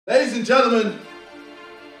Ladies and gentlemen,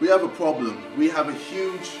 we have a problem. We have a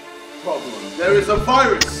huge problem. There is a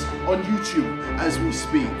virus on YouTube as we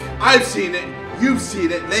speak. I've seen it. You've seen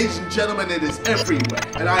it. Ladies and gentlemen, it is everywhere.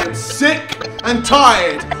 And I am sick and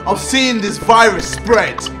tired of seeing this virus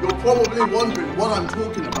spread. You're probably wondering what I'm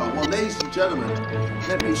talking about. Well, ladies and gentlemen,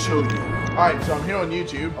 let me show you. Alright, so I'm here on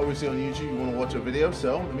YouTube. Obviously on YouTube, you want to watch a video,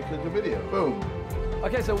 so let me click the video. Boom.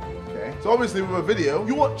 Okay, so obviously with a video,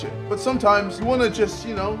 you watch it. But sometimes you want to just,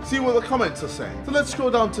 you know, see what the comments are saying. So let's scroll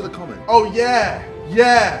down to the comments. Oh yeah,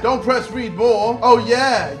 yeah. Don't press read more. Oh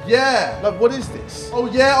yeah, yeah. Like, what is this?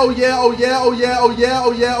 Oh yeah, oh yeah, oh yeah, oh yeah, oh yeah,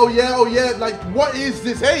 oh yeah, oh yeah, oh yeah. Like, what is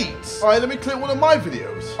this hate? All right, let me click one of my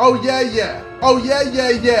videos. Oh yeah, yeah. Oh yeah, yeah,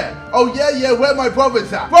 yeah. Oh yeah, yeah, where my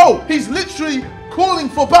brother's at? Bro, he's literally calling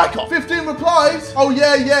for backup. 15 replies. Oh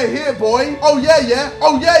yeah, yeah, here boy. Oh yeah, yeah.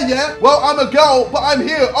 Oh yeah, yeah. Well, I'm a girl, but I'm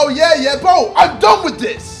here. Oh yeah, yeah. Bro, I'm done with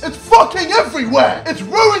this. It's fucking everywhere. It's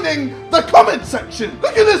ruining the comment section.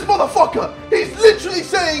 Look at this motherfucker. He's literally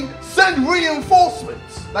saying, send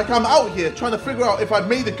reinforcements. Like I'm out here trying to figure out if I've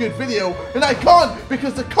made a good video, and I can't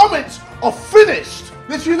because the comments are finished.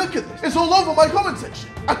 Literally, look at this. It's all over my comment section.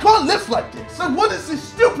 I can't live like this. Like, what is this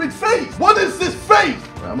stupid face? What is this face?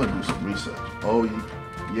 Right, I'm gonna do some research. Oh,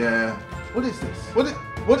 yeah. What is this?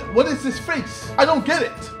 What is this face? I don't get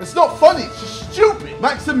it. It's not funny. It's just stupid.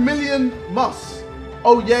 Maximilian Muss.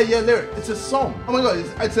 Oh yeah, yeah, lyric. It's a song. Oh my god,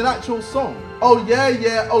 it's an actual song. Oh yeah,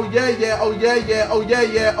 yeah. Oh yeah, yeah. Oh yeah, yeah. Oh yeah,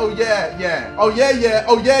 yeah. Oh yeah, yeah. Oh yeah, yeah.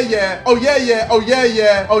 Oh yeah, yeah. Oh yeah, yeah. Oh yeah,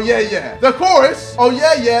 yeah. Oh yeah, yeah. The chorus. Oh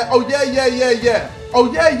yeah, yeah. Oh yeah, yeah, yeah, yeah.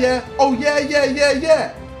 Oh yeah, yeah. Oh yeah, yeah, yeah,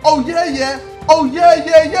 yeah. Oh yeah, yeah. Oh yeah,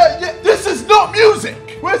 yeah, yeah, yeah. This is not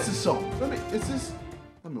music. Where's the song?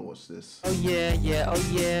 Let me watch this. oh yeah, yeah, oh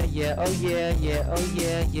yeah, yeah, oh yeah, yeah, oh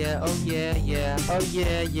yeah, yeah, oh yeah, yeah, oh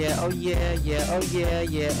yeah, yeah, oh yeah, yeah, oh yeah,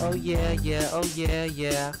 yeah, oh yeah, yeah, oh yeah,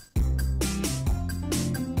 yeah.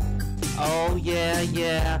 Oh yeah,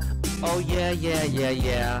 yeah, oh yeah, yeah, yeah,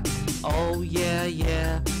 yeah. Oh yeah,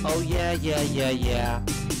 yeah, oh yeah, yeah, yeah, yeah.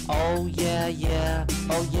 Oh yeah, yeah,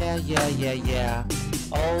 oh yeah, yeah, yeah, yeah.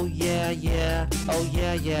 Oh yeah, yeah, oh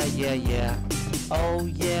yeah, yeah, yeah, yeah. Oh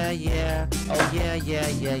yeah, yeah, oh yeah, yeah,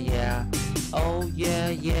 yeah, yeah. Oh yeah,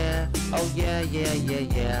 yeah, oh yeah, yeah, yeah,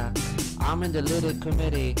 yeah. I'm in the little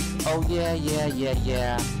committee. Oh yeah, yeah, yeah,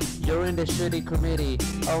 yeah. You're in the shitty committee.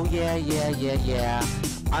 Oh yeah, yeah, yeah, yeah.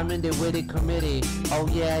 I'm in the witty committee. Oh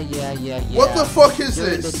yeah, yeah, yeah, yeah. What the fuck is You're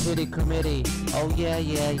this? in the titty committee. Oh yeah,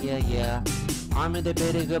 yeah, yeah, yeah. I'm in the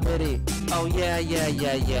bitty committee. Oh yeah, yeah,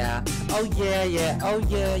 yeah, yeah. Oh yeah, yeah. Oh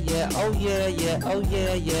yeah, yeah. Oh yeah, yeah. Oh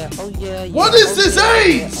yeah, yeah. Oh yeah, yeah. What is this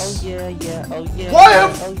AIDS? Oh yeah, yeah. Oh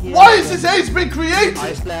yeah. Why has this AIDS been created?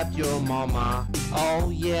 I slapped your mama. Oh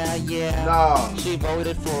yeah, yeah. Nah. She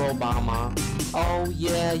voted for Obama. Oh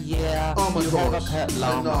yeah, yeah. Oh my you gosh. have a pet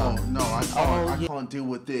llama. No, I can't. Oh, I yeah. can't deal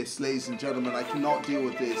with this, ladies and gentlemen. I cannot deal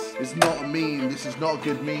with this. It's not a meme. This is not a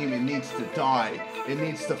good meme. It needs to die. It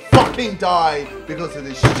needs to fucking die because it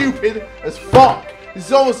is stupid as fuck. This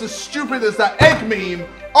is almost as stupid as that egg meme.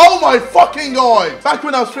 Oh my fucking god! Back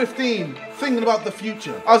when I was 15, thinking about the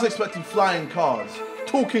future, I was expecting flying cars,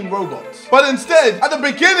 talking robots. But instead, at the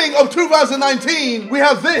beginning of 2019, we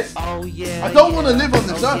have this. Oh yeah. I don't want to live on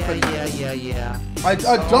this earth yeah, anymore. yeah, yeah, yeah. I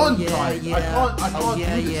don't, yeah, guys. yeah. I can't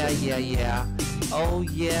yeah, do this. yeah, yeah, yeah. Oh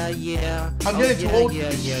yeah, yeah. I'm getting too old for yeah,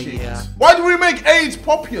 this yeah, shit. yeah. Why do we make AIDS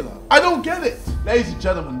popular? I don't get it. Ladies and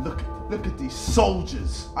gentlemen, look at these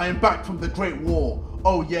soldiers. I am back from the Great War.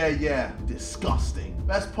 Oh yeah, yeah. Disgusting.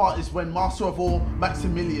 Best part is when Master of All,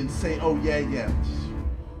 Maximilian say, oh yeah, yeah.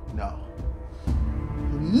 No.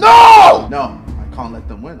 No! No, I can't let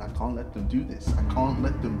them win. I can't let them do this. I can't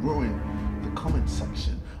let them ruin the comment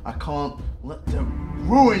section. I can't let them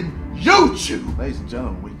ruin YouTube. Ladies and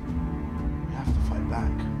gentlemen, we have to fight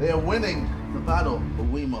back. They are winning the battle, but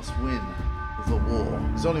we must win the war.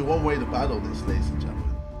 There's only one way to battle this, ladies and gentlemen.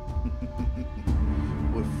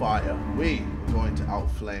 With fire. We are going to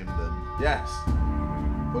outflame them. Yes,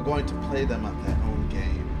 we're going to play them at their own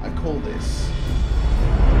game. I call this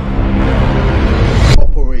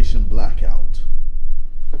Operation Blackout.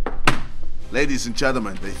 Ladies and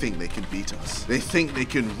gentlemen, they think they can beat us. They think they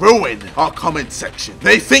can ruin our comment section.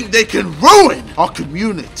 They think they can ruin our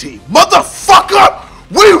community. Motherfucker!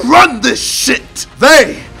 We run this shit!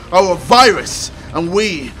 They are a virus, and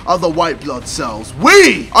we are the white blood cells.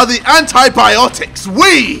 We are the antibiotics.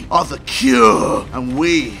 We are the cure, and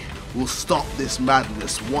we will stop this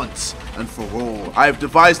madness once and for all. I have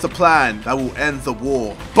devised a plan that will end the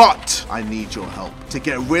war, but I need your help to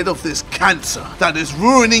get rid of this cancer that is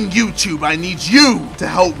ruining YouTube. I need you to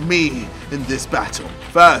help me in this battle.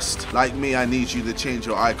 First, like me, I need you to change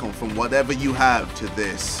your icon from whatever you have to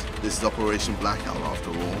this. This is Operation Blackout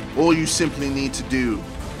after all. All you simply need to do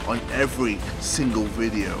on every single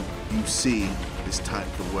video you see is type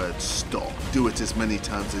the word stop. Do it as many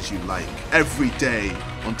times as you like, every day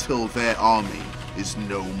until their army is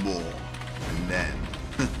no more. And then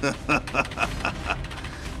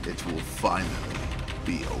it will finally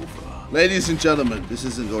be over. Ladies and gentlemen, this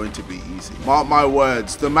isn't going to be easy. Mark my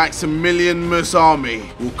words, the Maximilian Moose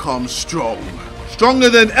army will come strong. Stronger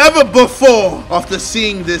than ever before after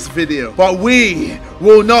seeing this video. But we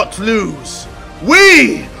will not lose.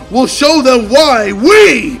 We will show them why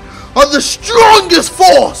we are the strongest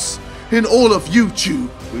force in all of YouTube.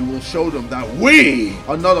 We will show them that we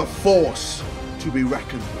are not a force to be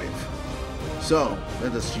reckoned with. So,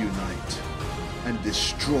 let us unite and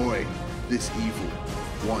destroy this evil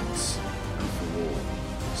once and for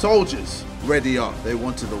all. Soldiers, ready up. They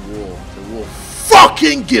wanted a war. The war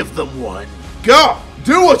fucking give them one. Go!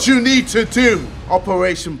 Do what you need to do!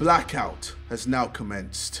 Operation Blackout has now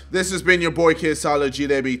commenced. This has been your boy Kirsalo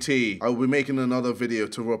GWT. I will be making another video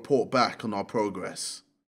to report back on our progress.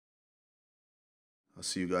 I'll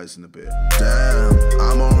see you guys in a bit. Damn,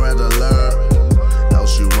 I'm on red alert.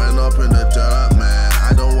 Else you went up in